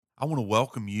I want to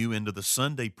welcome you into the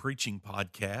Sunday preaching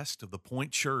podcast of the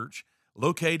Point Church,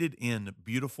 located in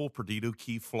beautiful Perdido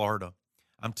Key, Florida.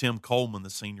 I'm Tim Coleman, the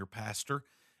senior pastor,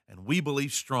 and we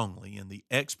believe strongly in the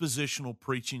expositional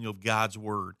preaching of God's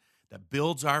Word that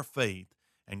builds our faith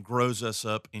and grows us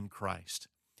up in Christ.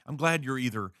 I'm glad you're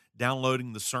either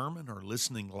downloading the sermon or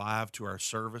listening live to our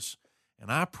service,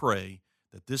 and I pray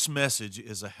that this message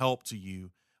is a help to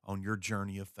you on your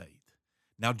journey of faith.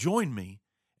 Now join me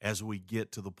as we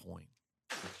get to the point.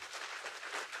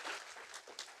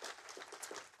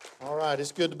 All right,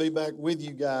 it's good to be back with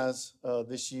you guys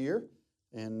this year.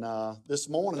 And this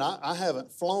morning, I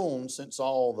haven't flown since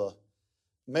all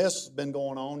the mess has been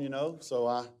going on, so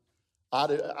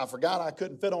I forgot I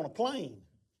couldn't fit on a plane.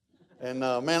 And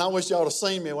man, I wish y'all would have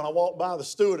seen me. When I walked by the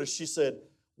stewardess, she said,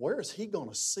 "Where is he going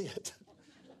to sit?"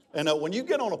 And when you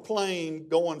get on a plane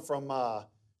going from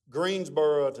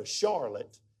Greensboro to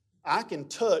Charlotte, I can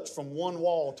touch from one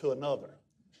wall to another.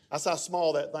 That's how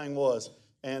small that thing was.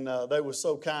 And they were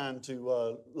so kind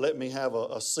to let me have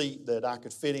a seat that I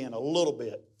could fit in a little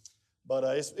bit. But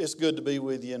it's good to be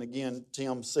with you. And again,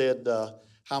 Tim said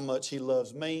how much he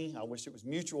loves me. I wish it was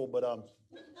mutual, but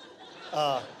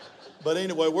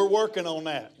anyway, we're working on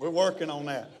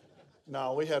that.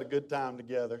 No, we had a good time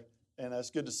together, and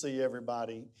it's good to see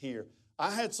everybody here.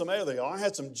 I had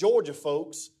some Georgia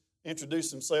folks introduce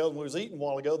themselves. We was eating a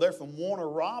while ago. They're from Warner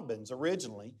Robins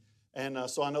originally, and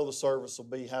so I know the service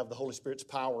will have the Holy Spirit's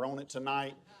power on it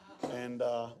tonight, and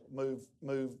move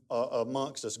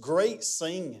amongst us. Great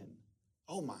singing.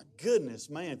 Oh my goodness,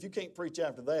 man! If you can't preach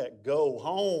after that, go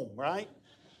home. Right?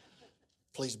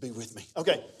 Please be with me.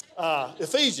 Okay,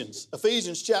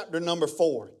 Ephesians chapter number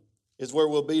 4 is where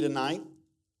we'll be tonight.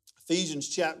 Ephesians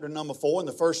chapter number 4, in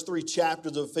the first 3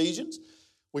 chapters of Ephesians.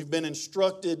 We've been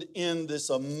instructed in this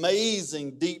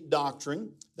amazing deep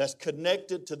doctrine that's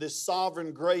connected to this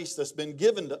sovereign grace that's been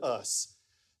given to us.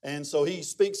 And so he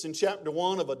speaks in chapter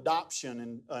 1 of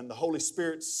adoption and the Holy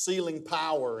Spirit's sealing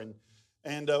power.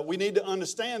 And we need to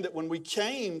understand that when we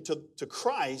came to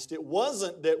Christ, it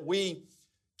wasn't that we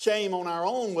came on our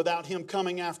own without Him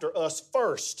coming after us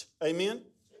first. Amen?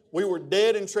 We were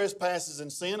dead in trespasses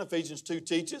and sin, Ephesians 2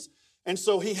 teaches. And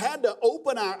so He had to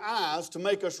open our eyes to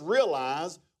make us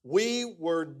realize we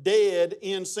were dead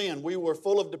in sin. We were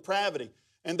full of depravity.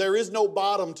 And there is no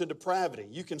bottom to depravity.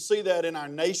 You can see that in our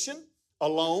nation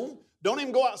alone. Don't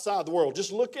even go outside the world.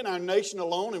 Just look in our nation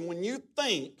alone. And when you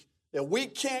think that we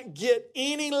can't get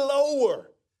any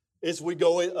lower, as we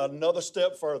go another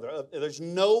step further. There's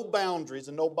no boundaries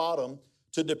and no bottom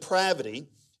to depravity.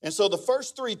 And so the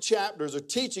first 3 chapters are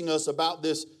teaching us about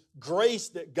this grace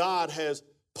that God has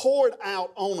poured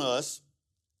out on us.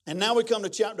 And now we come to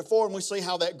chapter 4 and we see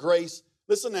how that grace,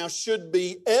 listen now, should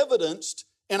be evidenced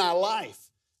in our life.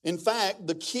 In fact,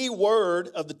 the key word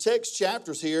of the text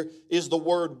chapters here is the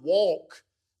word walk.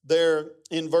 There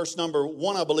in verse number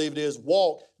 1, I believe it is,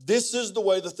 walk. This is the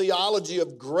way the theology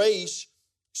of grace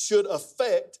should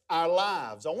affect our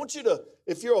lives. I want you to,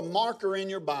 if you're a marker in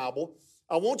your Bible,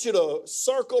 I want you to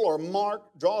circle or mark,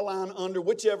 draw a line under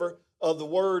whichever of the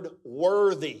word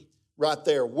worthy right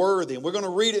there, worthy. And we're going to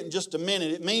read it in just a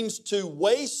minute. It means to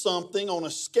weigh something on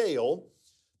a scale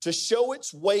to show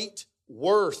its weight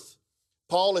worth.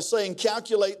 Paul is saying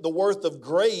calculate the worth of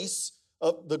grace,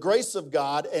 of the grace of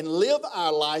God, and live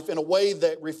our life in a way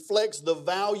that reflects the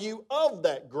value of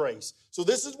that grace. So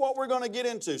this is what we're going to get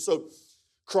into. So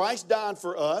Christ died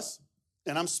for us,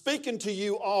 and I'm speaking to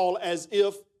you all as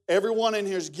if everyone in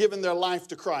here has given their life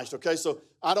to Christ, okay? So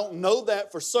I don't know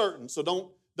that for certain, so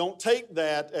don't take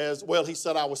that as, well, he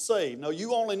said I was saved. No,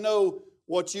 you only know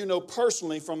what you know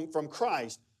personally from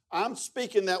Christ. I'm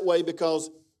speaking that way because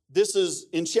this is,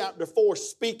 in chapter 4,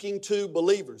 speaking to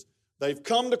believers. They've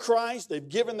come to Christ, they've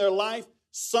given their life,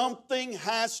 something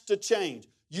has to change.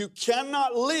 You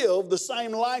cannot live the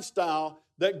same lifestyle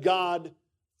that God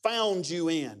found you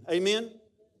in. Amen?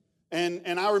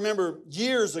 And I remember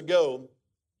years ago,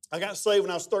 I got saved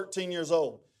when I was 13 years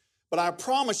old. But I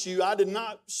promise you, I did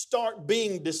not start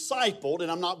being discipled, and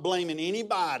I'm not blaming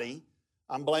anybody.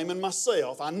 I'm blaming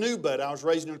myself. I knew better. I was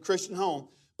raised in a Christian home.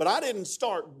 But I didn't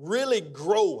start really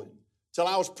growing till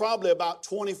I was probably about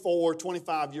 24,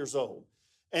 25 years old.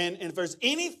 And if there's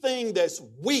anything that's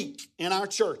weak in our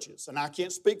churches, and I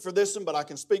can't speak for this one, but I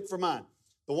can speak for mine,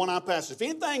 the one I pastor, if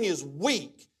anything is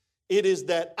weak, it is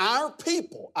that our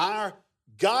people, our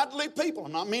godly people,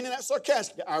 I'm not meaning that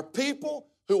sarcastically, our people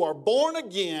who are born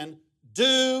again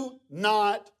do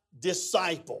not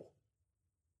disciple.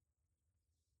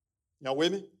 Y'all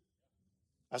with me?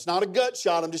 That's not a gut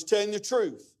shot. I'm just telling you the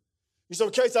truth. You say,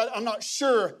 Casey, I'm not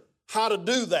sure how to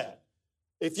do that.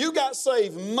 If you got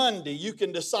saved Monday, you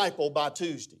can disciple by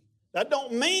Tuesday. That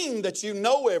don't mean that you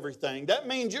know everything. That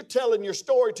means you're telling your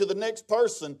story to the next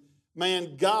person.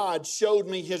 Man, God showed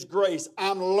me His grace.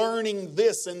 I'm learning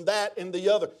this and that and the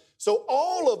other. So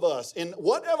all of us, in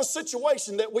whatever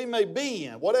situation that we may be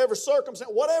in, whatever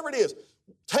circumstance, whatever it is,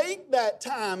 take that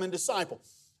time and disciple.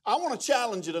 I want to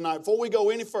challenge you tonight before we go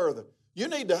any further. You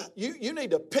need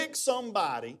to pick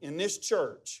somebody in this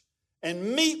church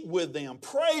and meet with them,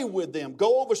 pray with them,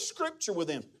 go over Scripture with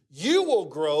them. You will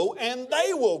grow and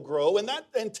they will grow, and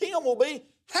Tim will be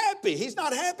happy. He's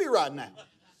not happy right now.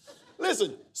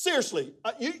 Listen, seriously,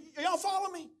 y'all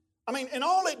follow me? I mean, and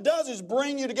all it does is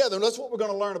bring you together, and that's what we're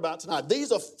going to learn about tonight.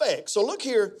 These effects. So look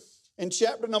here in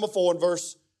chapter number 4 and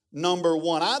verse number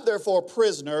 1. I, therefore, a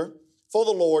prisoner for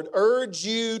the Lord, urge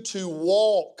you to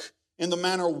walk in the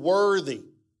manner worthy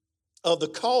of the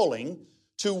calling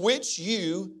to which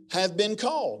you have been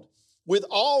called, with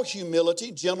all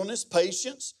humility, gentleness,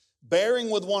 patience,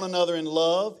 bearing with one another in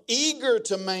love, eager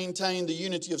to maintain the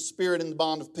unity of spirit in the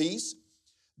bond of peace.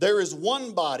 There is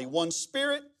one body, one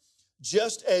spirit,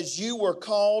 just as you were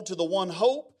called to the one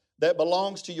hope that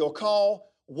belongs to your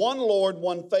call, one Lord,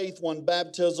 one faith, one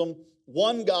baptism,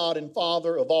 one God and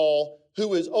Father of all,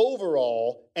 who is over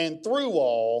all and through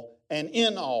all and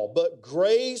in all. But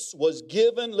grace was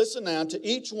given, listen now, to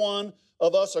each one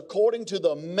of us according to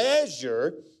the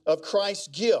measure of Christ's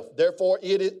gift. Therefore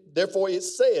it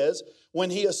says, when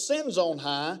He ascends on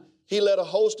high, He led a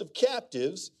host of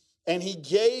captives, and He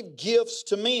gave gifts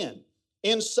to men.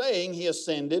 In saying He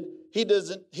ascended,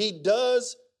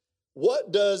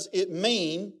 what does it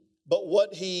mean but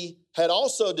what He had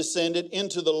also descended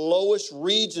into the lowest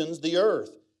regions, the earth?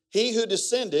 He who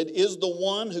descended is the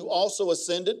one who also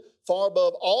ascended far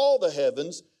above all the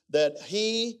heavens, that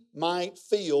He might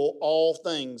fill all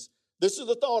things. This is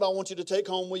the thought I want you to take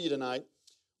home with you tonight.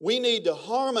 We need to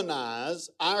harmonize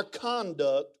our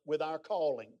conduct with our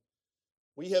calling.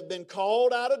 We have been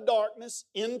called out of darkness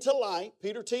into light.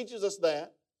 Peter teaches us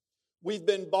that. We've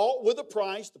been bought with a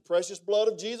price, the precious blood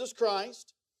of Jesus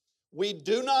Christ. We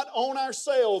do not own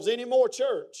ourselves anymore,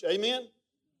 church. Amen?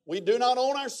 We do not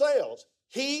own ourselves.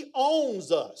 He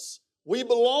owns us. We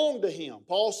belong to Him.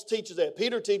 Paul teaches that.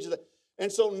 Peter teaches that.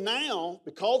 And so now,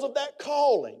 because of that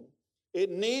calling,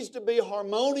 it needs to be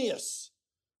harmonious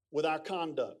with our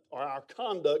conduct, or our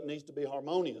conduct needs to be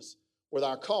harmonious with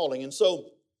our calling. And so,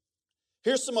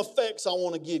 here's some effects I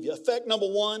want to give you. Effect number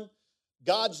 1,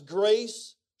 God's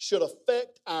grace should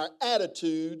affect our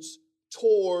attitudes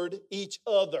toward each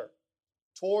other.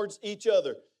 Towards each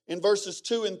other. In verses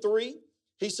 2 and 3,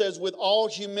 he says, with all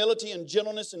humility and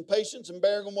gentleness and patience and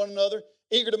bearing with one another,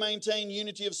 eager to maintain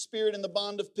unity of spirit in the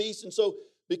bond of peace. And so,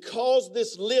 because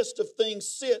this list of things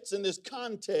sits in this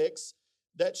context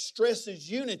that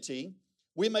stresses unity,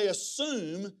 we may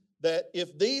assume that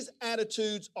if these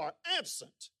attitudes are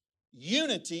absent,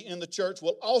 unity in the church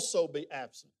will also be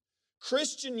absent.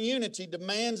 Christian unity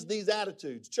demands these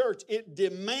attitudes. Church, it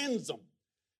demands them.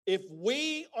 If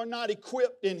we are not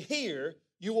equipped in here,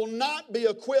 you will not be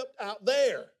equipped out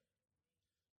there.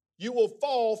 You will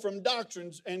fall from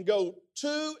doctrines and go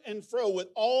to and fro with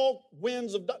all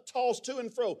winds of, tossed to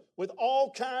and fro with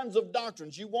all kinds of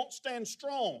doctrines. You won't stand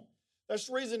strong. That's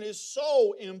the reason it's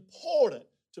so important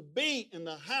to be in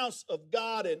the house of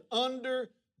God and under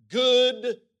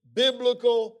good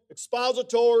biblical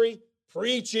expository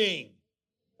preaching.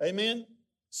 Amen?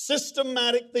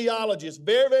 Systematic theology is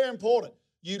very, very important.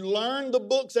 You learn the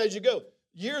books as you go.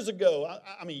 Years ago,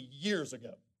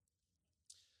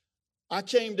 I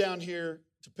came down here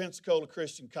to Pensacola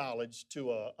Christian College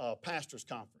to a pastor's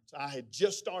conference. I had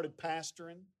just started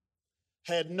pastoring,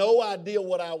 had no idea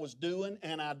what I was doing,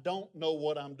 and I don't know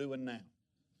what I'm doing now.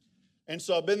 And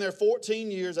so I've been there 14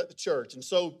 years at the church. And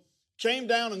so came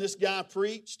down and this guy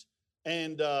preached,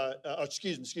 and,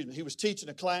 he was teaching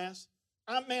a class.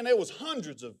 There was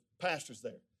hundreds of pastors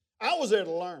there. I was there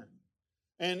to learn.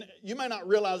 And you may not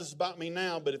realize this about me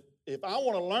now, but if I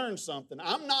want to learn something,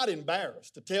 I'm not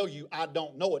embarrassed to tell you I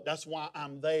don't know it. That's why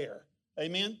I'm there.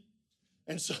 Amen?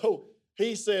 And so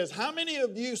he says, how many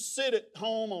of you sit at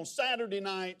home on Saturday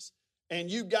nights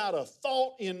and you got a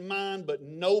thought in mind but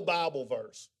no Bible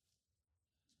verse?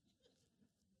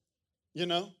 You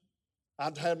know,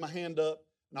 I'd had my hand up,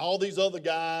 and all these other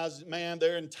guys, man,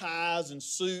 they're in ties and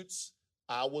suits.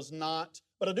 I was not,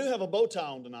 but I do have a bow tie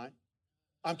on tonight.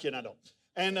 I'm kidding, I don't.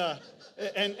 And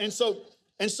so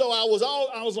I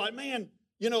was like, man,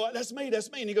 you know, that's me.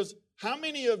 And he goes, how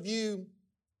many of you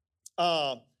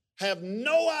have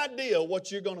no idea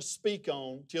what you're going to speak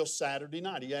on till Saturday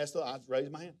night? He asked, I raised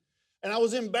my hand. And I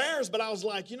was embarrassed, but I was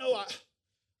like, you know,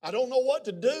 I don't know what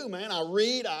to do, man. I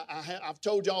read. I've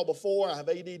told y'all before, I have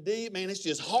ADD. Man, it's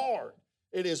just hard.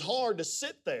 It is hard to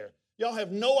sit there. Y'all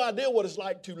have no idea what it's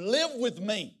like to live with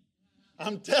me.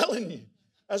 I'm telling you.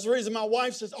 That's the reason my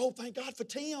wife says, oh, thank God for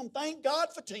Tim. Thank God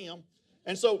for Tim.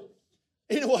 And so,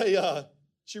 anyway,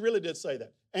 she really did say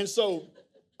that. And so,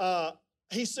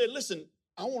 he said, listen,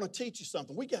 I want to teach you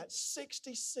something. We got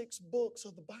 66 books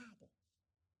of the Bible.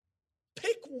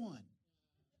 Pick one.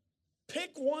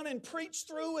 Pick one and preach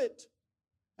through it.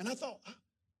 And I thought,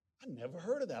 I never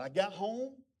heard of that. I got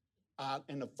home,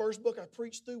 and the first book I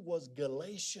preached through was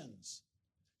Galatians.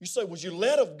 You say, was you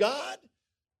led of God?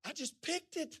 I just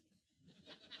picked it.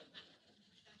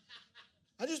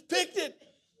 I just picked it.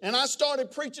 And I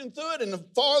started preaching through it, and the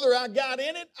farther I got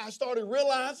in it, I started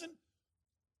realizing,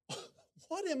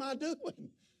 what am I doing?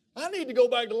 I need to go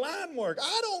back to line work.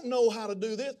 I don't know how to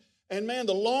do this. And man,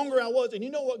 the longer I was, and you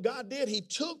know what God did? He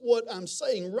took what I'm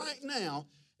saying right now,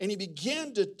 and He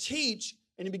began to teach,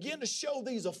 and He began to show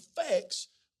these effects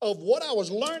of what I was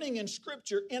learning in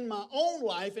Scripture in my own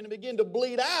life, and it began to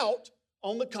bleed out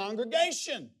on the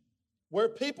congregation. Where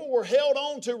people were held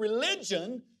on to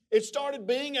religion, it started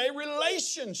being a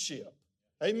relationship.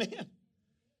 Amen.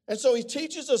 And so He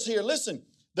teaches us here, listen,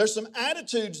 there's some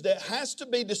attitudes that has to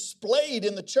be displayed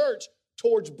in the church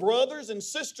towards brothers and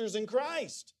sisters in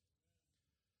Christ.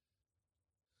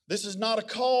 This is not a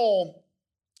call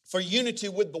for unity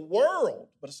with the world,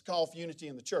 but it's a call for unity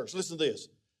in the church. Listen to this.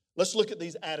 Let's look at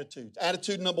these attitudes.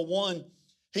 Attitude number one,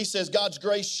 he says God's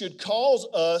grace should cause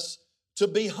us to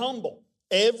be humble.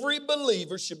 Every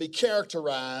believer should be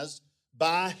characterized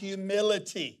by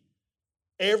humility.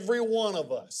 Every one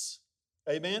of us.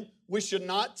 Amen? We should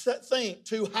not think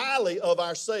too highly of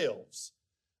ourselves.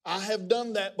 I have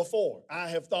done that before. I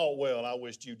have thought, well, I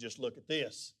wish you'd just look at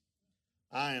this.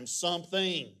 I am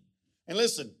something. And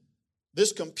listen,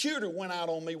 this computer went out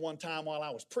on me one time while I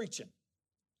was preaching.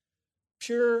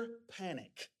 Pure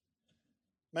panic.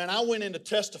 Man, I went into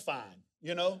testifying,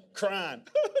 crying.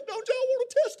 Don't y'all want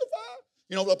to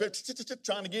testify? Up there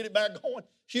trying to get it back going.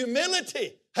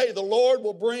 Humility. Hey, the Lord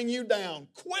will bring you down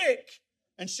quick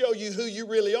and show you who you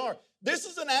really are. This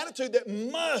is an attitude that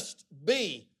must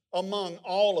be among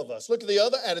all of us. Look at the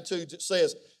other attitudes. It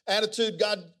says,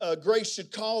 grace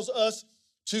should cause us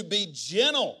to be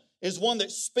gentle, is one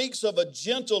that speaks of a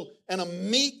gentle and a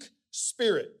meek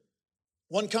spirit.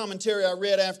 One commentary I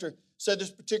read after said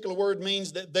this particular word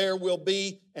means that there will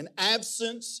be an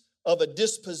absence of a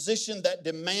disposition that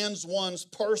demands one's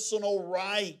personal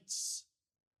rights.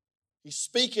 He's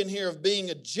speaking here of being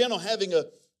a gentle, having a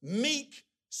meek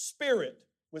spirit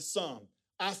with some.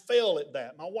 I fail at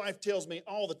that. My wife tells me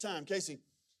all the time, Casey,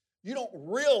 you don't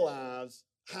realize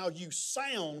how you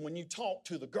sound when you talk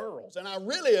to the girls. And I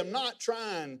really am not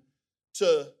trying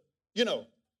to, I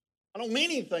don't mean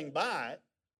anything by it.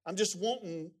 I'm just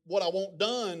wanting what I want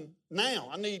done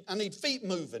now. I need feet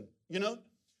moving,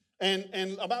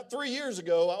 And about 3 years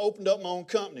ago, I opened up my own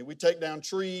company. We take down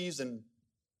trees and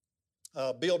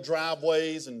build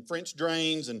driveways and French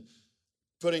drains and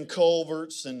put in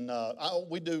culverts, and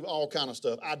we do all kind of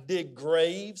stuff. I dig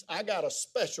graves. I got a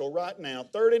special right now,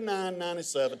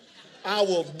 $39.97. I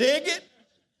will dig it,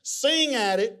 sing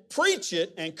at it, preach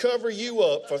it, and cover you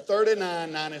up for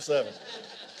 $39.97.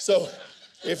 So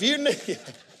if you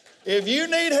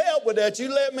need help with that,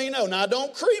 you let me know. Now,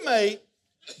 don't cremate,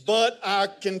 but I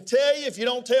can tell you, if you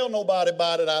don't tell nobody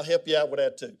about it, I'll help you out with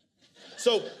that too.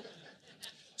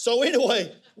 So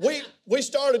anyway, we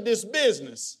started this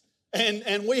business,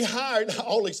 and we hired,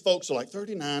 all these folks are like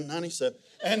 $39.97,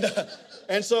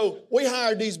 and so we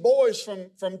hired these boys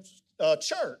from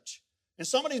church, and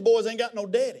some of these boys ain't got no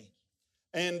daddy,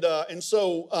 and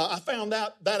so I found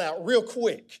that out real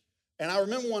quick. And I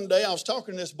remember one day I was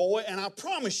talking to this boy, and I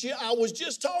promise you, I was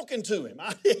just talking to him.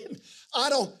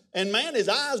 And man, his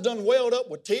eyes done welled up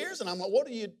with tears, and I'm like, what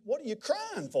are you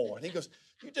crying for? And he goes,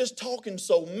 you're just talking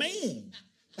so mean.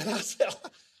 And I said,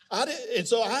 and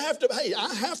so I have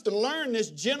to learn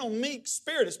this gentle, meek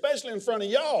spirit, especially in front of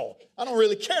y'all. I don't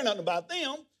really care nothing about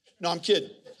them. No, I'm kidding.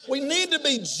 We need to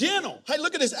be gentle. Hey,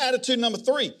 look at this attitude number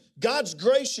 3. God's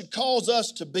grace should cause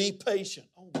us to be patient.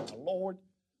 Oh, my Lord.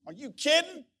 Are you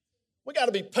kidding? We got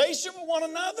to be patient with one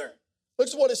another. Look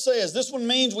at what it says. This one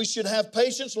means we should have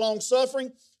patience,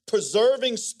 long-suffering,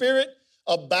 preserving spirit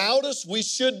about us. We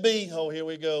should be, here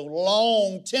we go,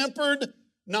 long-tempered,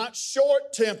 not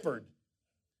short-tempered.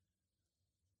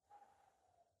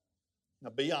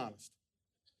 Now, be honest.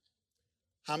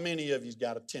 How many of you's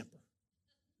got a temper?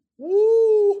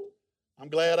 Woo! I'm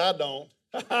glad I don't.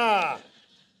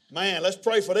 Man, let's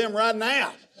pray for them right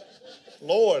now.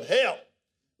 Lord, help.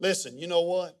 Listen, you know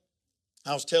what?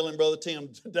 I was telling Brother Tim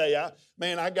today,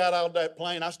 I got out of that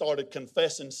plane. I started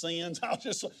confessing sins. I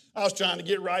was trying to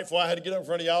get right before I had to get up in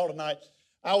front of y'all tonight.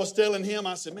 I was telling him,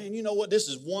 I said, man, you know what? This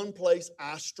is one place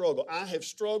I struggle. I have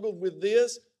struggled with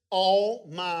this all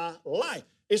my life.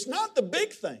 It's not the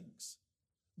big things.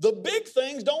 The big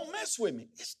things don't mess with me.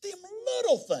 It's them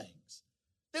little things.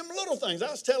 Them little things.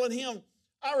 I was telling him,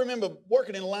 I remember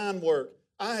working in line work.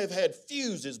 I have had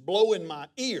fuses blow in my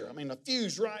ear. I mean, a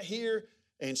fuse right here,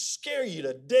 and scare you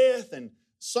to death, and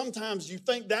sometimes you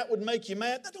think that would make you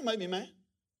mad. That don't make me mad.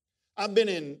 I've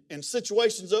been in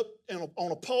situations up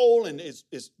on a pole, and it's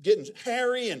getting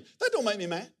hairy, and that don't make me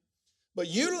mad. But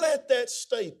you let that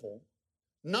staple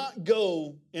not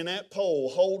go in that pole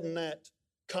holding that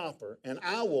copper, and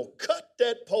I will cut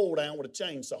that pole down with a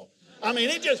chainsaw. I mean,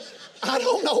 I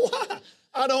don't know why.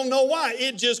 I don't know why.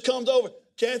 It just comes over.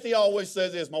 Kathy always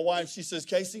says this, my wife, she says,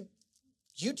 Casey,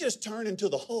 you just turn into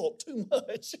the Hulk too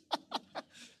much.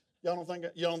 Y'all don't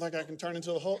think I can turn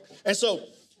into the Hulk? And so,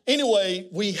 anyway,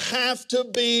 we have to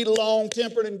be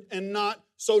long-tempered and not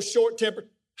so short-tempered.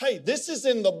 Hey, this is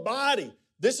in the body.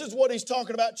 This is what he's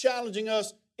talking about, challenging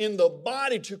us in the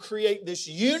body to create this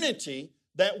unity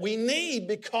that we need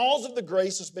because of the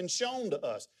grace that's been shown to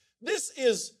us. This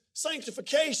is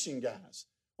sanctification, guys.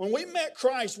 When we met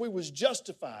Christ, we was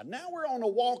justified. Now we're on a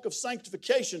walk of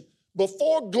sanctification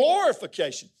before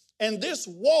glorification. And this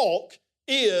walk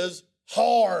is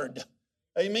hard.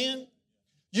 Amen?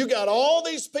 You got all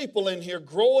these people in here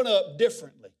growing up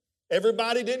differently.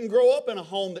 Everybody didn't grow up in a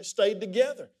home that stayed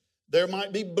together. There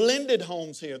might be blended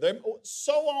homes here,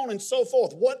 so on and so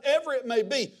forth. Whatever it may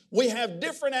be, we have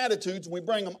different attitudes. We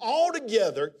bring them all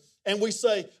together and we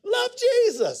say, love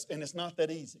Jesus. And it's not that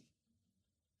easy,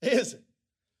 is it?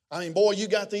 I mean, boy, you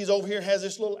got these over here, has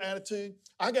this little attitude.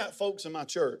 I got folks in my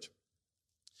church.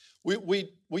 We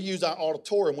use our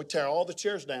auditorium. We tear all the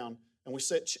chairs down and we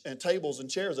set tables and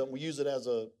chairs up. And we use it as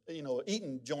a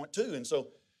eating joint too. And so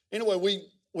anyway,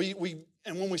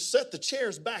 when we set the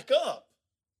chairs back up,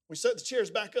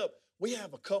 we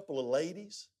have a couple of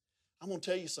ladies. I'm going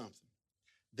to tell you something.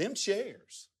 Them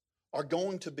chairs are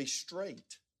going to be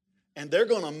straight, and they're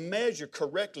going to measure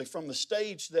correctly from the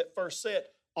stage to that first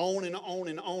set on and on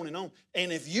and on and on.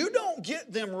 And if you don't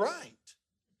get them right,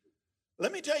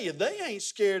 let me tell you, they ain't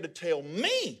scared to tell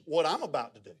me what I'm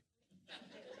about to do.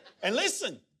 And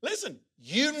listen,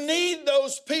 you need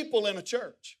those people in a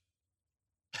church.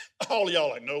 All of y'all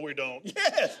like, no, we don't.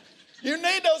 Yes, you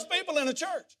need those people in a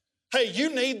church. Hey,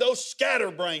 you need those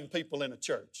scatterbrained people in a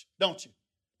church, don't you?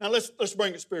 Now let's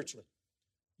bring it spiritually.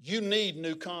 You need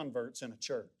new converts in a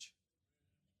church.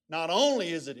 Not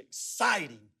only is it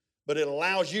exciting, but it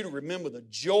allows you to remember the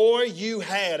joy you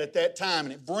had at that time,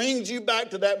 and it brings you back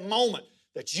to that moment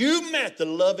that you met the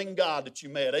loving God that you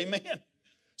met. Amen?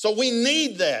 So we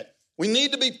need that. We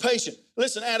need to be patient.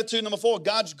 Listen, attitude number 4,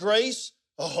 God's grace,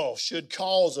 should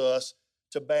cause us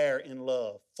to bear in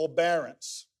love.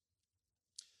 Forbearance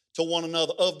to one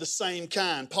another of the same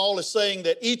kind. Paul is saying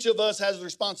that each of us has a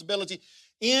responsibility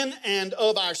in and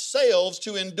of ourselves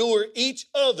to endure each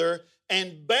other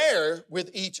and bear with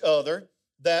each other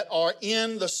that are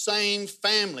in the same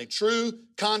family. True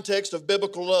context of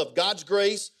biblical love. God's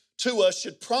grace to us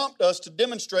should prompt us to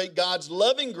demonstrate God's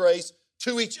loving grace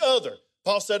to each other.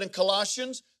 Paul said in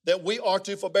Colossians that we are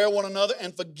to forbear one another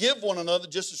and forgive one another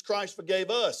just as Christ forgave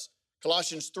us.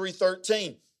 Colossians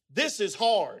 3:13. This is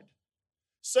hard.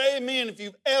 Say amen if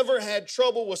you've ever had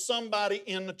trouble with somebody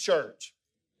in the church.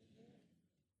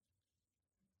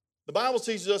 The Bible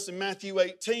teaches us in Matthew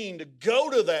 18 to go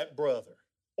to that brother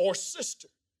or sister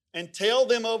and tell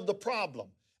them of the problem.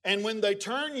 And when they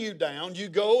turn you down, you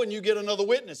go and you get another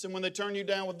witness. And when they turn you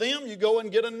down with them, you go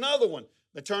and get another one.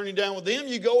 They turn you down with them,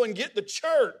 you go and get the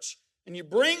church. And you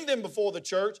bring them before the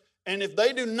church. And if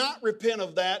they do not repent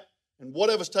of that and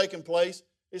whatever's taken place,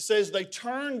 it says they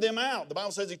turn them out. The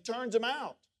Bible says he turns them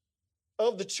out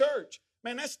of the church.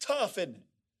 Man, that's tough, isn't it?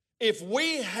 If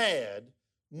we had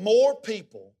more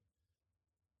people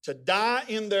to die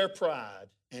in their pride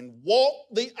and walk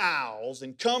the aisles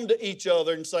and come to each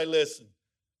other and say, listen,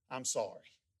 I'm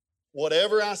sorry.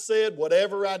 Whatever I said,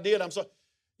 whatever I did, I'm sorry.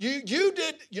 You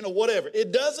did, whatever.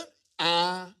 It doesn't,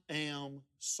 I am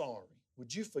sorry.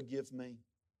 Would you forgive me?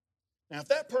 Now, if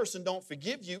that person don't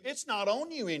forgive you, it's not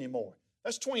on you anymore.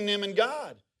 That's between them and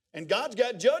God. And God's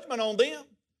got judgment on them.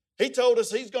 He told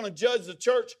us he's going to judge the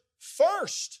church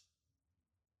first.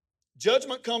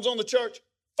 Judgment comes on the church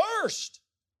first.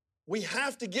 We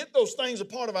have to get those things a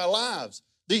part of our lives,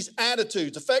 these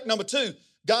attitudes. Effect number 2,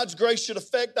 God's grace should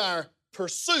affect our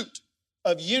pursuit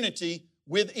of unity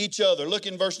with each other. Look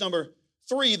in verse number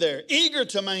 3 there. Eager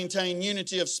to maintain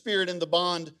unity of spirit in the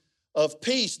bond of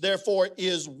peace, therefore,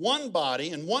 is one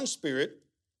body and one Spirit,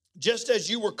 just as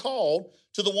you were called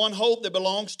to the one hope that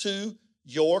belongs to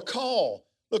your call.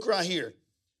 Look right here.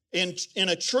 In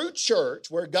a true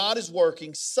church where God is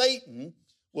working, Satan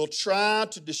will try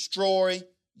to destroy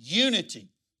unity,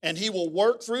 and he will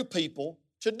work through people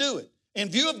to do it. In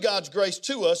view of God's grace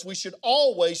to us, we should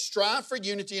always strive for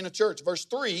unity in a church. Verse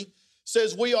 3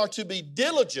 says we are to be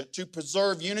diligent to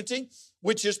preserve unity,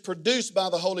 which is produced by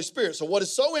the Holy Spirit. So what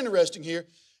is so interesting here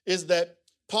is that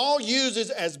Paul uses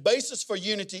as basis for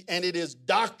unity, and it is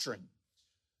doctrine.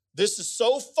 This is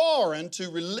so foreign to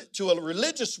a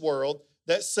religious world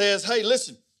that says, hey,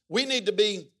 listen, we need to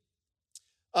be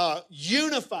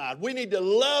unified. We need to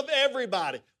love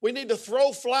everybody. We need to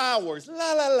throw flowers.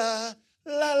 La, la, la,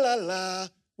 la, la, la.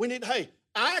 Hey,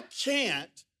 I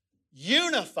can't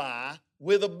unify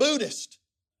with a Buddhist.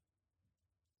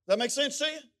 Does that make sense to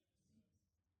you?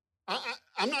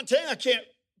 I'm not telling you I can't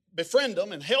befriend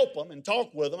them and help them and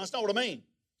talk with them. That's not what I mean.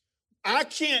 I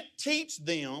can't teach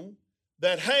them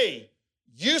that, hey,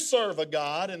 you serve a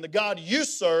God and the God you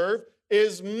serve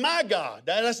is my God.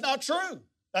 That's not true.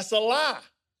 That's a lie.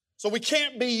 So we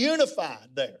can't be unified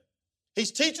there.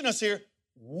 He's teaching us here,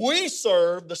 we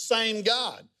serve the same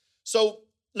God. So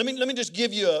let me just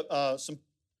give you some,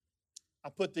 I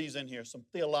put these in here, some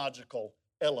theological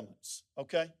elements,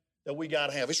 okay, that we got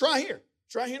to have. It's right here.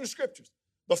 It's right here in the Scriptures.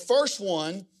 The first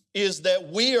one is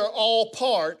that we are all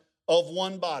part of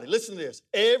one body. Listen to this.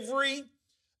 Every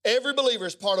believer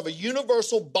is part of a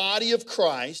universal body of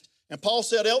Christ. And Paul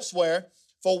said elsewhere,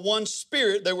 for one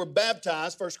Spirit they were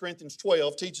baptized. 1 Corinthians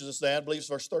 12 teaches us that, I believe it's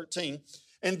verse 13.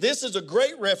 And this is a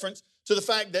great reference to the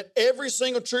fact that every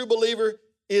single true believer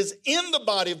is in the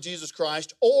body of Jesus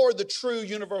Christ, or the true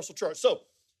universal church. So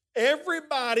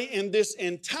everybody in this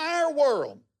entire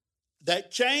world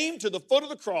that came to the foot of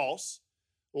the cross,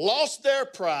 lost their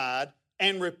pride,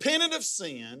 and repented of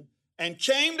sin, and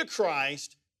came to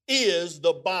Christ is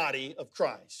the body of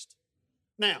Christ.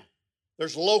 Now,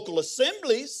 there's local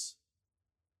assemblies,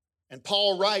 and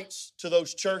Paul writes to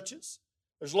those churches.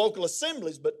 There's local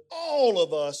assemblies, but all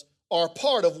of us are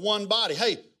part of one body.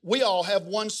 Hey, we all have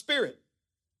one Spirit.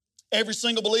 Every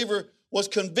single believer was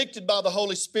convicted by the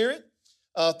Holy Spirit,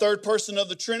 third person of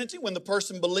the Trinity, when the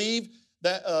person believed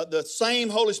that the same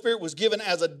Holy Spirit was given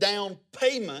as a down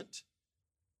payment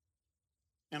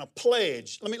and a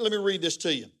pledge. Let me read this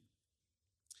to you.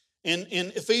 In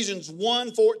Ephesians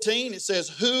 1:14, it says,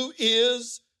 who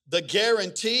is the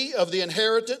guarantee of the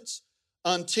inheritance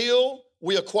until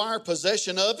we acquire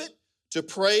possession of it to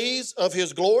praise of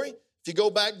his glory? If you go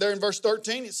back there in verse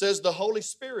 13, it says the Holy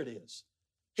Spirit is.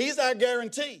 He's our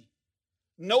guarantee.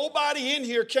 Nobody in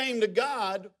here came to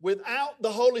God without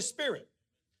the Holy Spirit.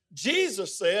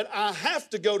 Jesus said, I have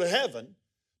to go to heaven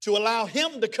to allow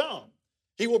him to come.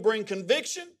 He will bring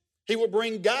conviction. He will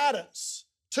bring guidance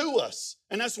to us.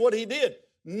 And that's what he did.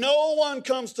 No one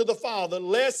comes to the Father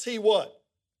lest he what?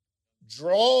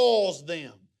 Draws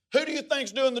them. Who do you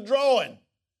think's doing the drawing?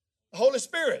 The Holy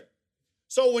Spirit.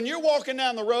 So when you're walking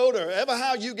down the road or ever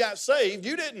how you got saved,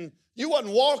 you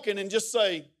wasn't walking and just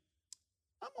say,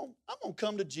 I'm going to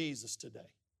come to Jesus today.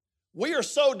 We are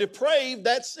so depraved,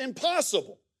 that's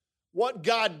impossible. What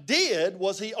God did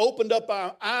was he opened up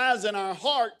our eyes and our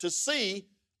heart to see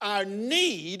our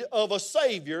need of a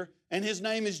Savior, and his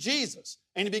name is Jesus.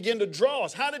 And he began to draw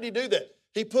us. How did he do that?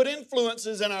 He put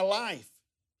influences in our life.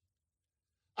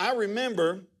 I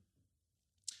remember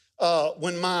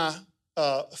when my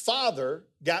father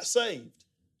got saved.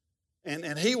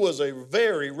 And he was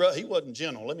he wasn't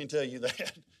gentle, let me tell you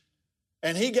that.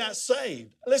 And he got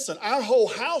saved. Listen, our whole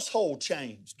household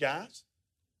changed, guys,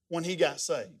 when he got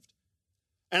saved.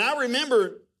 And I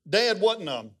remember Dad wasn't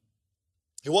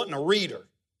a reader.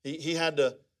 He had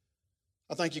to,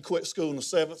 I think he quit school in the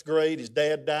 7th grade. His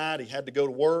dad died. He had to go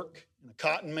to work in a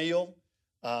cotton mill.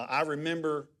 I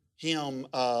remember him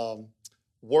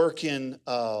working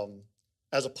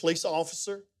as a police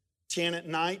officer, 10 at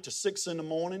night to 6 in the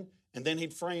morning. And then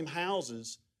he'd frame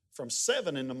houses from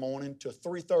 7 in the morning to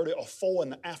 3:30 or 4 in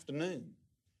the afternoon.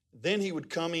 Then he would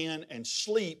come in and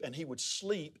sleep, and he would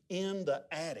sleep in the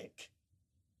attic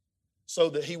so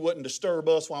that he wouldn't disturb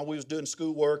us while we was doing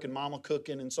schoolwork and mama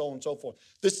cooking and so on and so forth.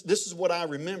 This is what I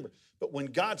remember. But when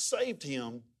God saved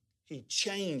him, he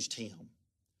changed him.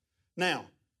 Now,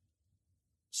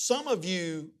 some of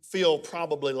you feel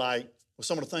probably like, with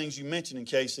some of the things you mentioned in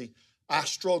Casey, I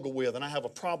struggle with and I have a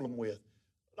problem with.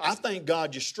 I thank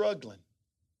God you're struggling.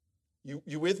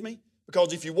 You with me?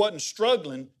 Because if you wasn't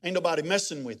struggling, ain't nobody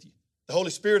messing with you. The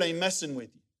Holy Spirit ain't messing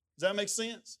with you. Does that make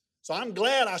sense? So I'm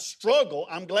glad I struggle.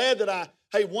 I'm glad that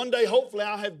hey, one day hopefully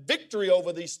I'll have victory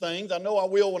over these things. I know I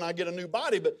will when I get a new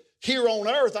body, but here on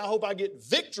earth, I hope I get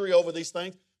victory over these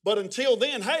things. But until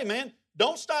then, hey, man,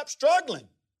 don't stop struggling.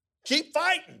 Keep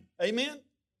fighting. Amen?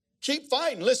 Keep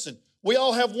fighting. Listen, we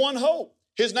all have one hope.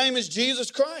 His name is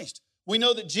Jesus Christ. We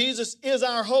know that Jesus is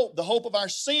our hope, the hope of our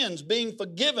sins being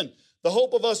forgiven, the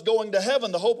hope of us going to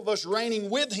heaven, the hope of us reigning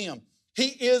with Him. He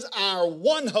is our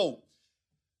one hope.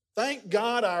 Thank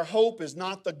God our hope is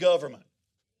not the government.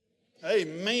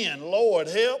 Amen. Lord,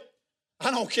 help.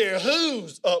 I don't care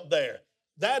who's up there.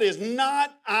 That is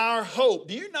not our hope.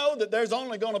 Do you know that there's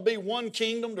only going to be one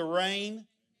kingdom to reign?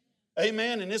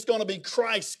 Amen. And it's going to be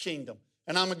Christ's kingdom.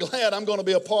 And I'm glad I'm going to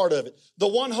be a part of it. The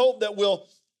one hope that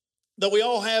we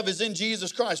all have is in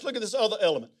Jesus Christ. Look at this other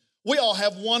element. We all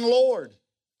have one Lord.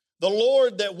 The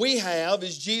Lord that we have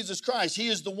is Jesus Christ. He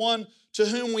is the one to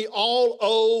whom we all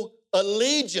owe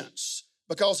allegiance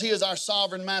because He is our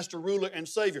sovereign master, ruler, and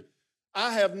Savior.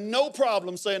 I have no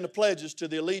problem saying the pledges to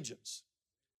the allegiance.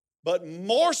 But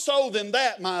more so than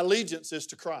that, my allegiance is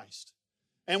to Christ.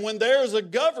 And when there's a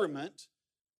government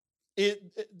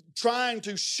trying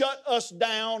to shut us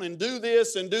down and do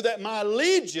this and do that, my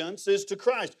allegiance is to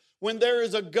Christ. When there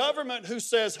is a government who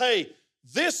says, hey,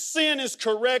 this sin is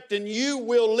correct and you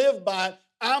will live by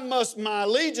it, my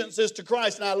allegiance is to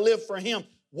Christ and I live for Him,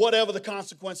 whatever the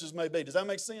consequences may be. Does that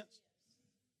make sense?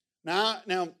 Now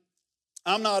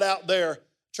I'm not out there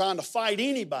trying to fight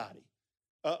anybody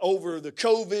over the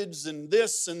COVIDs and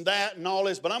this and that and all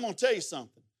this, but I'm going to tell you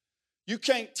something. You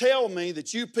can't tell me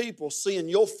that you people seeing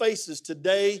your faces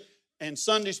today and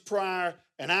Sundays prior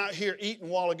and out here eating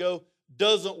a while ago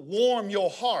doesn't warm your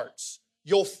hearts.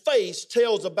 Your face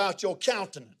tells about your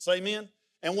countenance, amen?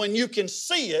 And when you can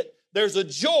see it, there's a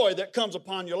joy that comes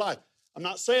upon your life. I'm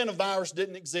not saying a virus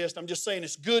didn't exist. I'm just saying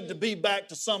it's good to be back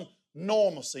to some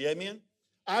normalcy, amen?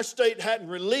 Our state hadn't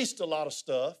released a lot of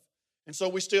stuff, and so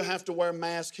we still have to wear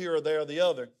masks here or there or the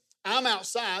other. I'm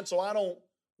outside, so I don't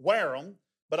wear them,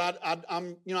 but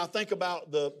I think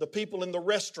about the people in the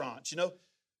restaurants,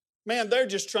 Man, they're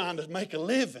just trying to make a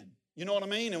living, you know what I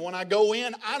mean? And when I go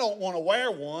in, I don't want to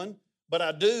wear one, but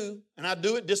I do, and I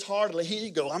do it disheartedly. Here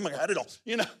you go, I'm going to have it on,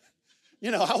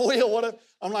 I will.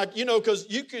 I'm like, because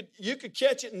you could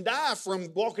catch it and die from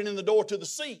walking in the door to the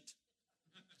seat.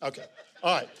 Okay,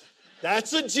 all right.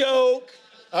 That's a joke.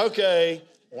 Okay.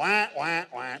 Wah, wah,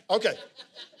 wah. Okay.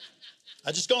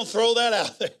 I'm just going to throw that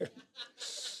out there.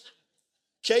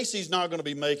 Casey's not going to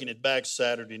be making it back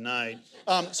Saturday night.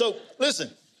 So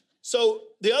listen. So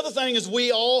the other thing is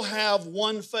we all have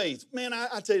one faith. Man,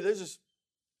 I tell you, there was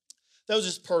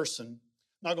this person.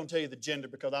 I'm not going to tell you the gender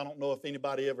because I don't know if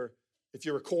anybody ever, if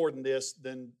you're recording this,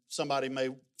 then somebody may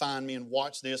find me and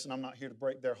watch this, and I'm not here to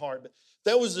break their heart. But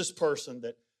there was this person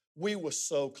that we were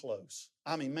so close.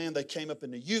 I mean, man, they came up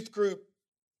in the youth group,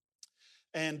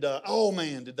 and oh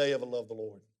man, did they ever love the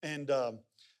Lord.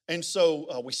 And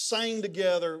so we sang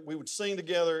together. We would sing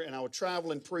together, and I would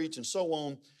travel and preach and so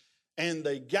on. And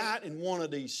they got in one of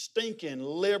these stinking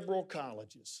liberal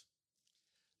colleges.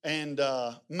 And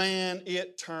man,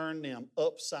 it turned them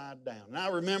upside down. And I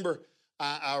remember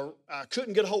I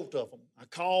couldn't get a hold of them. I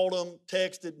called them,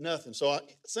 texted, nothing. So I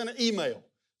sent an email.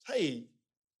 Hey,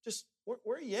 just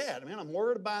where are you at? Man, I'm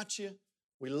worried about you.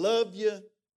 We love you.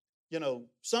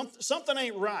 Something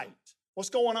ain't right.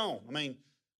 What's going on? I mean,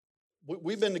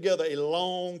 we've been together a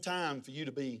long time for you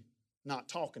to be not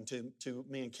talking to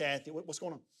me and Kathy. What's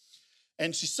going on?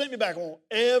 And she sent me back. I won't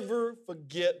ever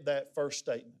forget that first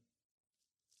statement.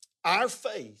 Our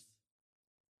faith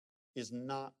is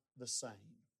not the same.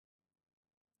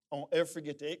 I won't ever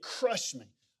forget that. It crushed me.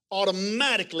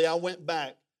 Automatically, I went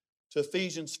back to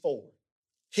Ephesians 4.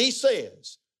 He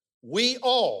says, we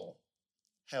all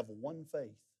have one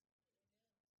faith.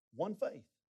 One faith.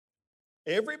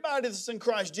 Everybody that's in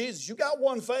Christ Jesus, you got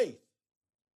one faith.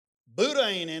 Buddha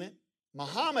ain't in it.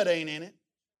 Muhammad ain't in it.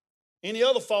 Any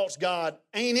other false god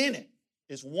ain't in it.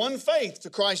 It's one faith to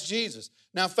Christ Jesus.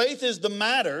 Now, faith is the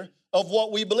matter of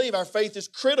what we believe. Our faith is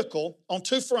critical on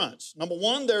two fronts. Number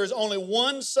one, there is only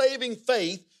one saving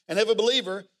faith, and every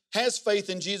believer has faith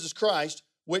in Jesus Christ,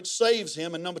 which saves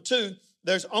him. And number two,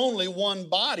 there's only one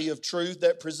body of truth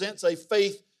that presents a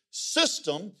faith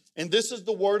system, and this is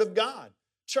the Word of God.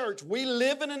 Church, we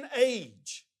live in an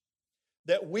age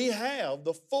that we have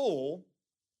the full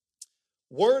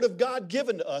Word of God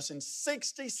given to us in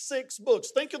 66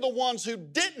 books. Think of the ones who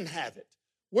didn't have it.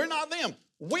 We're not them.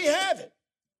 We have it.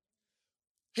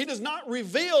 He does not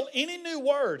reveal any new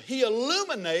word. He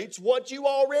illuminates what you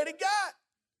already got.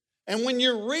 And when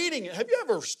you're reading it, have you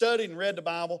ever studied and read the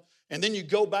Bible, and then you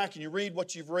go back and you read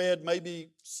what you've read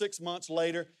maybe 6 months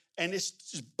later, and it's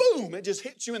just boom, it just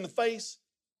hits you in the face.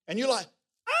 And you're like,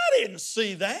 I didn't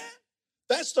see that.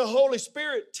 That's the Holy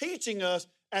Spirit teaching us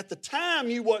at the time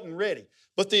you wasn't ready.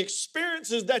 But the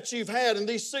experiences that you've had in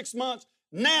these 6 months,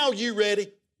 now you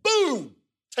ready, boom,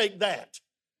 take that.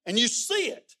 And you see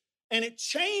it. And it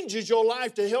changes your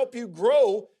life to help you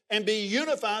grow and be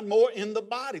unified more in the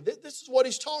body. This is what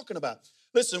he's talking about.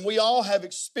 Listen, we all have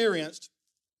experienced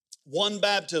one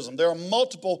baptism. There are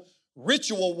multiple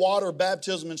ritual water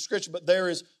baptism in Scripture, but there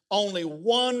is only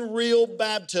one real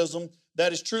baptism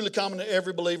that is truly common to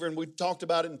every believer, and we talked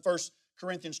about it in 1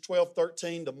 Corinthians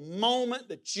 12:13. The moment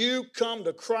that you come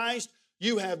to Christ,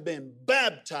 you have been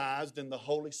baptized in the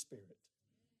Holy Spirit.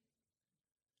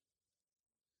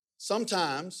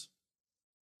 Sometimes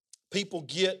people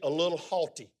get a little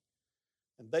haughty,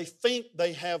 and they think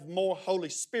they have more Holy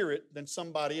Spirit than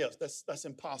somebody else. That's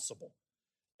impossible.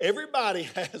 Everybody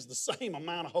has the same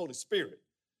amount of Holy Spirit.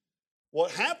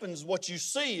 What happens, what you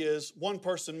see is one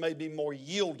person may be more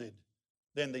yielded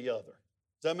than the other.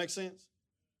 Does that make sense?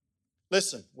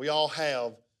 Listen, we all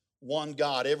have one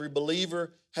God. Every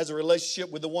believer has a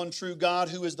relationship with the one true God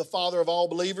who is the Father of all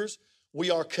believers. We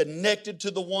are connected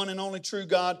to the one and only true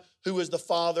God who is the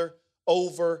Father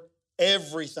over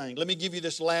everything. Let me give you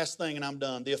this last thing and I'm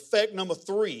done. The effect number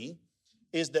 3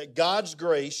 is that God's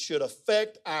grace should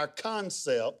affect our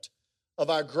concept of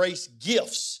our grace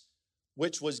gifts,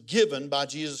 which was given by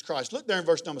Jesus Christ. Look there in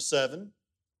verse number 7.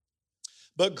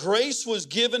 But grace was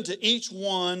given to each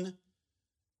one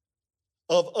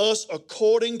of us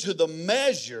according to the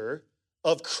measure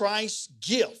of Christ's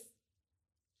gift.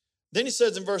 Then he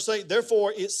says in verse 8,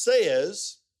 therefore it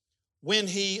says, when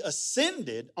he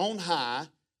ascended on high,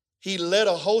 he led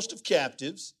a host of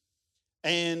captives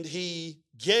and he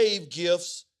gave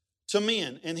gifts to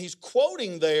men. And he's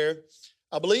quoting there,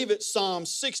 I believe it's Psalm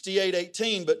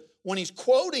 68:18, but when he's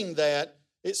quoting that,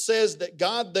 it says that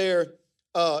God there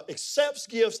accepts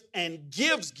gifts and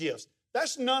gives gifts.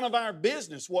 That's none of our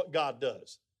business what God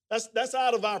does. That's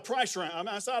out of our price range.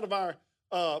 That's out of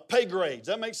our pay grades.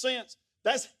 That makes sense?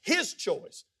 That's his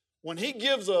choice. When he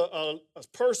gives a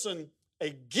person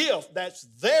a gift, that's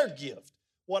their gift.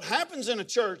 What happens in a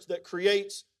church that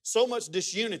creates so much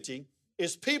disunity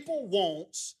is people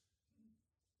want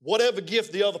whatever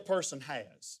gift the other person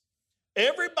has.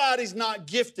 Everybody's not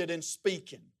gifted in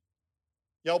speaking.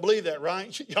 Y'all believe that,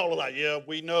 right? Y'all are like, yeah,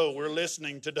 we know, we're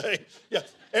listening today. Yeah,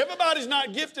 everybody's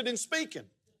not gifted in speaking.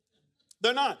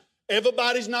 They're not.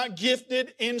 Everybody's not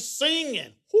gifted in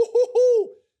singing. Woo-hoo-hoo.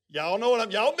 Y'all know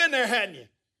what y'all been there, hadn't you?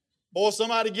 Boy,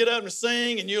 somebody get up and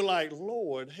sing, and you're like,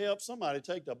 Lord, help somebody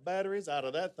take the batteries out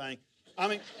of that thing. I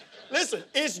mean, listen,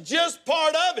 it's just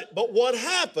part of it. But what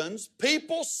happens,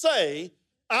 people say,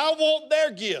 I want their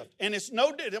gift. And it's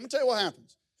no different. I'm going to tell you what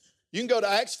happens. You can go to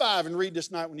Acts 5 and read this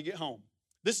night when you get home.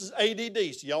 This is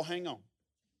ADD, so y'all hang on.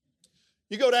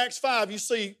 You go to Acts 5, you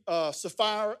see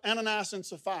Sapphira, Ananias and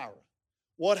Sapphira.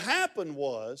 What happened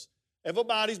was,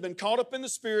 everybody's been caught up in the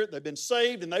Spirit, they've been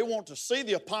saved, and they want to see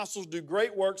the apostles do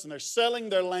great works, and they're selling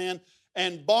their land.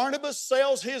 And Barnabas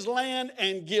sells his land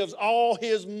and gives all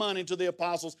his money to the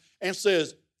apostles and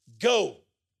says, go,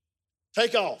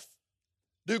 take off,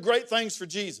 do great things for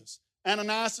Jesus.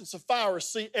 Ananias and Sapphira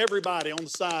see everybody on the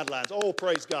sidelines. Oh,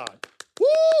 praise God. Woo!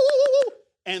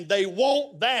 And they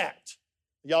want that.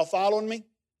 Y'all following me?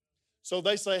 So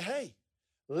they say, hey,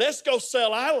 let's go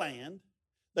sell our land.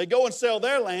 They go and sell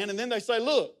their land, and then they say,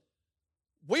 look,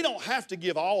 we don't have to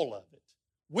give all of it.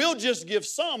 We'll just give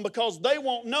some because they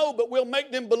won't know, but we'll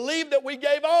make them believe that we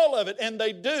gave all of it. And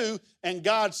they do, and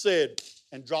God said,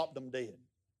 and dropped them dead.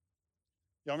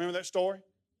 Y'all remember that story?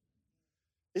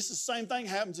 It's the same thing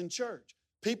happens in church.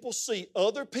 People see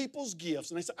other people's gifts,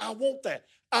 and they say, I want that.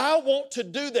 I want to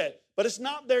do that. But it's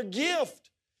not their gift,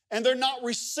 and they're not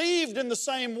received in the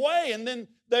same way, and then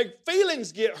their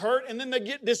feelings get hurt, and then they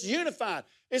get disunified.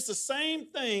 It's the same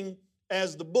thing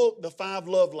as the book, The 5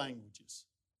 Love Languages.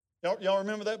 Y'all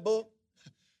remember that book?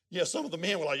 Yeah, some of the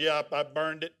men were like, yeah, I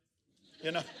burned it,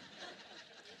 you know.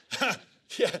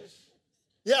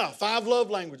 Yeah, 5 love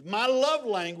languages. My love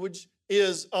language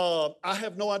is, I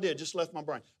have no idea, just left my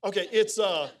brain. Okay, it's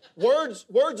words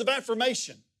of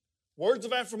affirmation. Words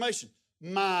of affirmation.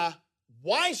 My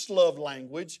wife's love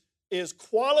language is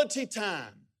quality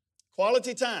time.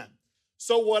 Quality time.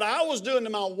 So what I was doing to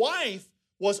my wife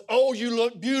was, oh, you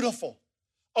look beautiful.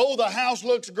 Oh, the house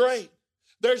looks great.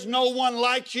 There's no one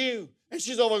like you. And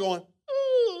she's over going,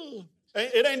 ooh.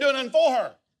 It ain't doing nothing for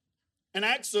her. And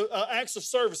acts of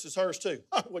service is hers too.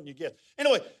 Wouldn't you guess?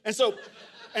 Anyway, and so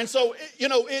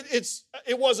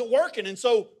it wasn't working. And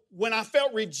so when I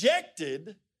felt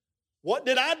rejected, what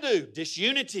did I do?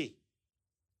 Disunity.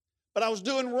 But I was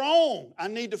doing wrong. I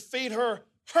need to feed her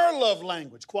love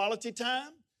language, quality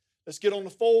time. Let's get on the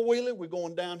four-wheeler. We're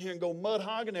going down here and go mud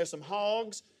hogging. There's some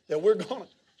hogs that we're going to.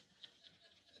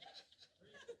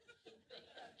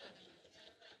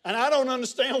 And I don't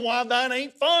understand why that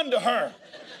ain't fun to her.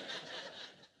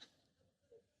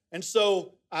 And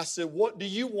so I said, what do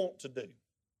you want to do?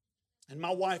 And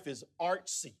my wife is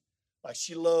artsy. Like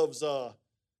she loves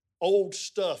old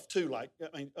stuff too. Like,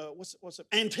 what's it?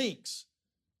 Antiques.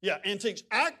 Yeah, antiques.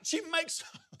 I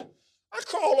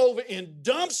crawl over in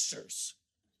dumpsters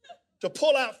to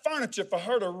pull out furniture for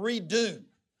her to redo.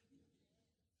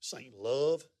 This ain't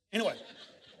love. Anyway.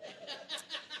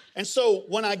 And so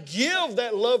when I give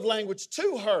that love language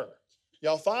to her,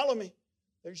 y'all follow me?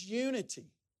 There's unity.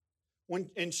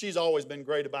 And she's always been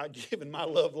great about giving my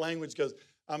love language because,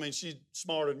 she's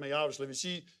smarter than me, obviously. But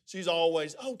she's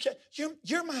always, okay,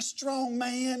 you're my strong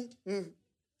man.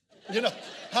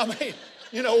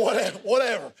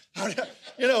 Whatever.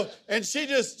 And she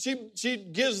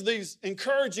gives these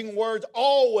encouraging words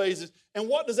always. And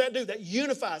what does that do? That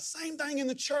unifies. Same thing in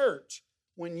the church.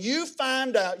 When you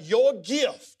find out your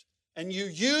gift and you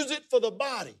use it for the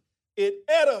body, it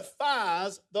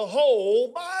edifies the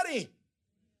whole body.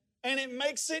 And it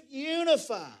makes it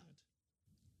unified.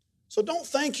 So don't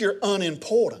think you're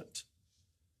unimportant.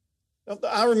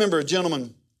 I remember a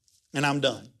gentleman, and I'm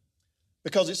done,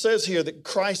 because it says here that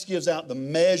Christ gives out the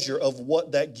measure of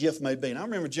what that gift may be. And I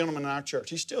remember a gentleman in our church.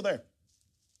 He's still there.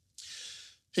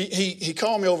 He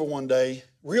called me over one day,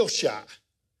 real shy.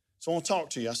 So I want to talk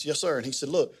to you. I said, yes, sir. And he said,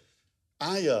 look,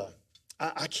 I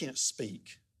can't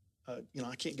speak.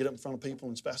 I can't get up in front of people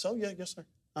and speak. I said, oh, yeah, yes, sir.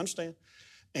 I understand.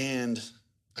 And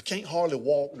I can't hardly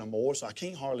walk no more, so I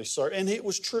can't hardly serve. And it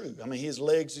was true. His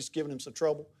legs just giving him some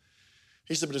trouble.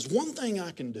 He said, but there's one thing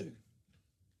I can do.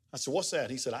 I said, what's that?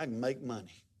 He said, I can make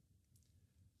money.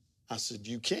 I said,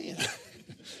 you can.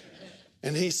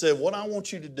 And he said, what I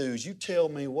want you to do is you tell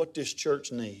me what this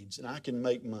church needs, and I can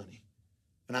make money.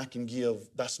 And I can give,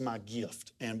 that's my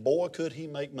gift. And boy, could he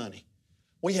make money.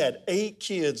 We had 8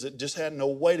 kids that just had no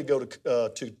way to go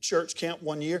to church camp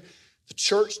one year. The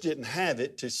church didn't have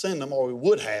it to send them, or we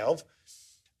would have.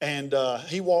 And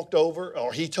he walked over,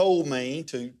 or he told me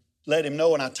to let him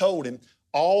know, and I told him,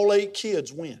 all 8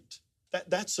 kids went.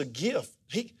 That's a gift.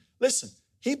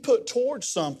 He put towards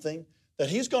something that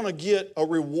he's going to get a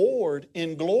reward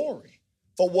in glory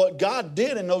for what God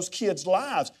did in those kids'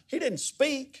 lives. He didn't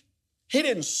speak. He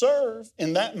didn't serve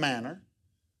in that manner,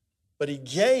 but he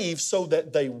gave so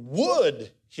that they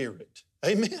would hear it.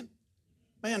 Amen.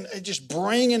 Man, just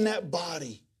bringing that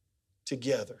body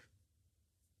together.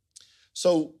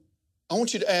 So I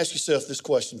want you to ask yourself this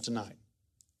question tonight.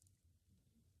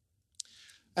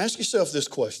 Ask yourself this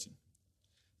question.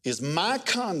 Is my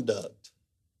conduct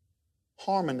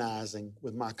harmonizing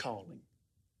with my calling?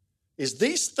 Is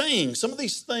these things, some of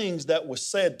these things that were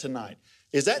said tonight,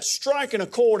 is that striking a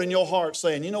chord in your heart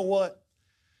saying, you know what?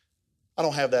 I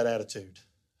don't have that attitude.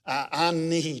 I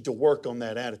need to work on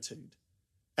that attitude.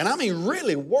 And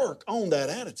really work on that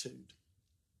attitude.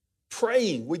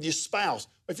 Praying with your spouse.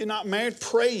 If you're not married,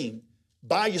 praying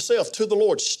by yourself to the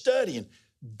Lord, studying.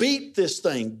 Beat this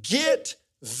thing. Get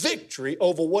victory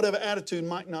over whatever attitude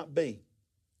might not be.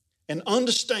 And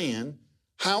understand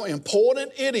how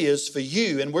important it is for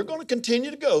you. And we're going to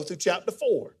continue to go through chapter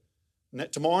 4.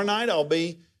 And tomorrow night I'll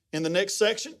be in the next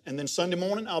section, and then Sunday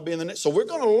morning I'll be in the next. So we're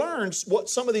going to learn what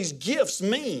some of these gifts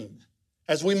mean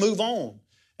as we move on.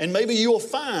 And maybe you'll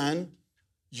find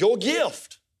your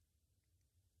gift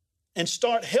and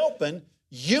start helping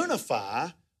unify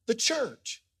the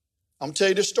church. I'm going to tell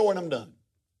you this story and I'm done.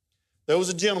 There was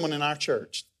a gentleman in our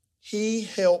church. He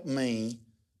helped me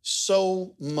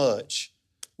so much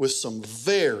with some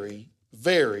very,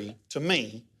 very, to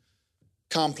me,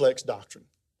 complex doctrine.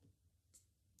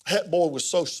 That boy was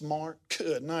so smart.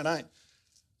 Good night.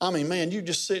 Man, you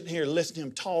just sitting here listening to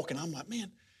him talk, and I'm like,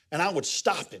 man. And I would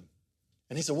stop him.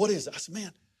 And he said, what is it? I said,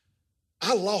 man,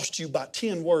 I lost you about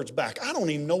 10 words back. I don't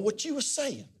even know what you were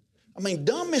saying.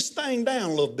 Dumb this thing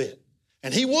down a little bit.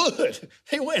 And he would.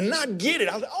 He would and not get it.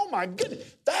 I was like, oh my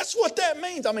goodness, that's what that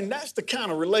means. That's the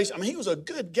kind of relation. He was a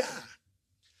good guy.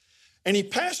 And he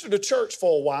pastored a church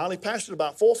for a while. He pastored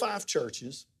about 4 or 5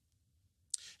 churches.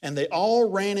 And they all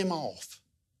ran him off.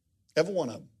 Every one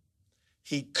of them.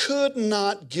 He could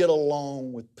not get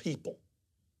along with people.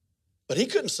 But he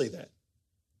couldn't see that.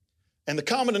 And the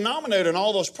common denominator in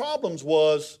all those problems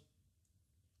was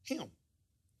him.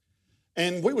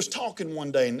 And we was talking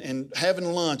one day and having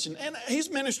lunch, and he's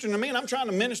ministering to me, and I'm trying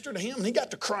to minister to him, and he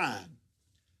got to crying.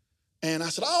 And I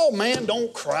said, oh, man,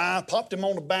 don't cry. I popped him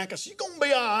on the back. I said, you're going to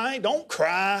be all right. Don't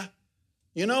cry.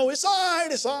 You know, it's all right,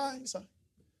 it's all right, it's all right.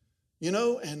 You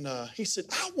know, and he said,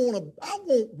 I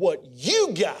want what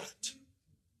you got.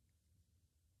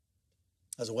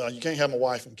 I said, well, you can't have my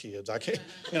wife and kids. I can't,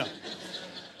 you know.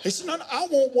 He said, no, I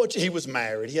want what he was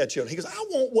married. He had children. He goes, I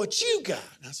want what you got.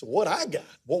 And I said, what I got?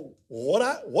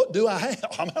 What do I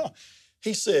have?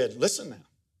 He said, listen now.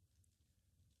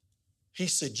 He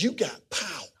said, you got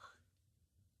power.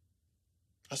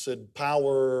 I said,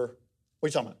 power, what are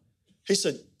you talking about? He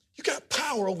said, you got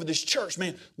power over this church,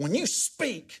 man. When you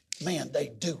speak, man, they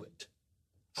do it.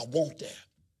 I want that.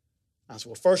 I said,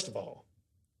 well, first of all,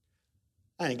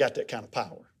 I ain't got that kind of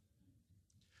power.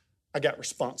 I got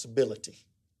responsibility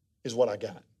is what I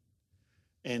got.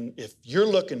 And if you're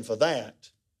looking for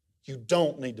that, you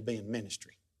don't need to be in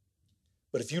ministry.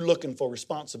 But if you're looking for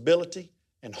responsibility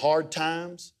and hard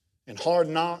times and hard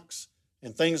knocks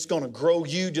and things that's going to grow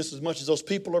you just as much as those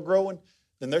people are growing,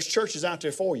 then there's churches out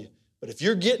there for you. But if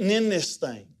you're getting in this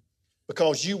thing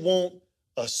because you want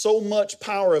so much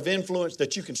power of influence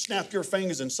that you can snap your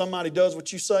fingers and somebody does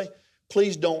what you say,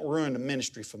 please don't ruin the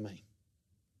ministry for me.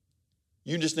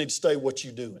 You just need to stay what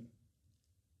you're doing.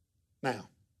 Now,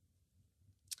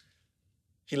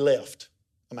 he left.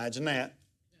 Imagine that.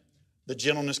 The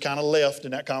gentleness kind of left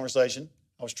in that conversation.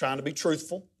 I was trying to be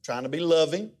truthful, trying to be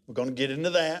loving. We're going to get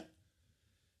into that.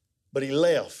 But he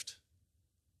left.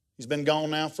 He's been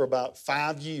gone now for about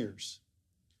 5 years.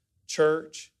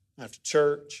 Church after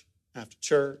church after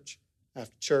church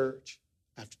after church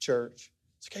after church.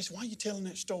 So, Casey, why are you telling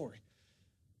that story?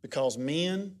 Because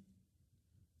men,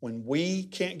 when we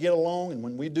can't get along and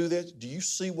when we do this, do you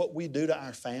see what we do to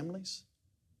our families?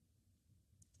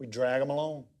 We drag them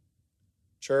along.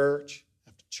 Church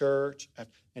after church,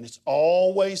 and it's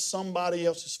always somebody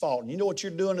else's fault. And you know what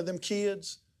you're doing to them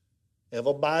kids?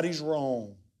 Everybody's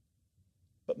wrong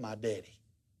but my daddy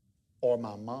or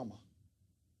my mama.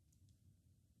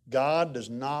 God does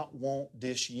not want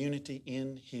disunity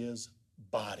in His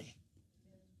body.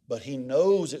 But He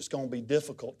knows it's going to be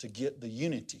difficult to get the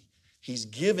unity. He's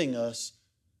giving us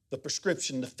the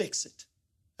prescription to fix it.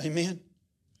 Amen?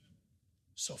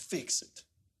 So fix it.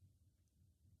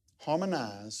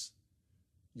 Harmonize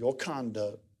your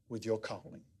conduct with your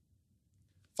calling.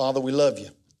 Father, we love you.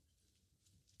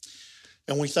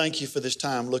 And we thank you for this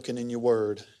time looking in your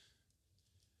word.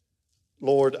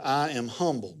 Lord, I am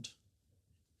humbled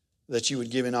that you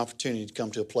would give me an opportunity to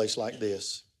come to a place like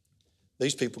this.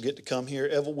 These people get to come here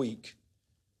every week.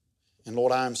 And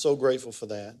Lord, I am so grateful for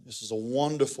that. This is a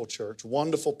wonderful church,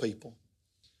 wonderful people.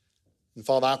 And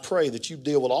Father, I pray that you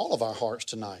deal with all of our hearts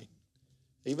tonight.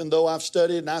 Even though I've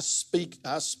studied and I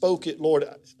spoke it, Lord,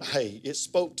 hey, it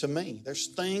spoke to me. There's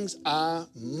things I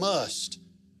must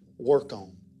work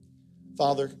on.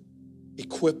 Father,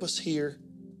 equip us here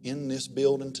in this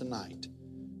building tonight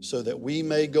so that we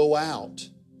may go out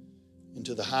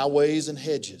into the highways and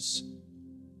hedges,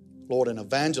 Lord, and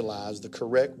evangelize the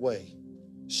correct way,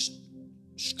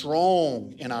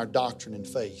 strong in our doctrine and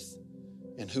faith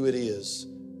and who it is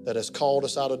that has called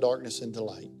us out of darkness into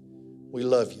light. We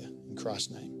love you in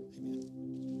Christ's name.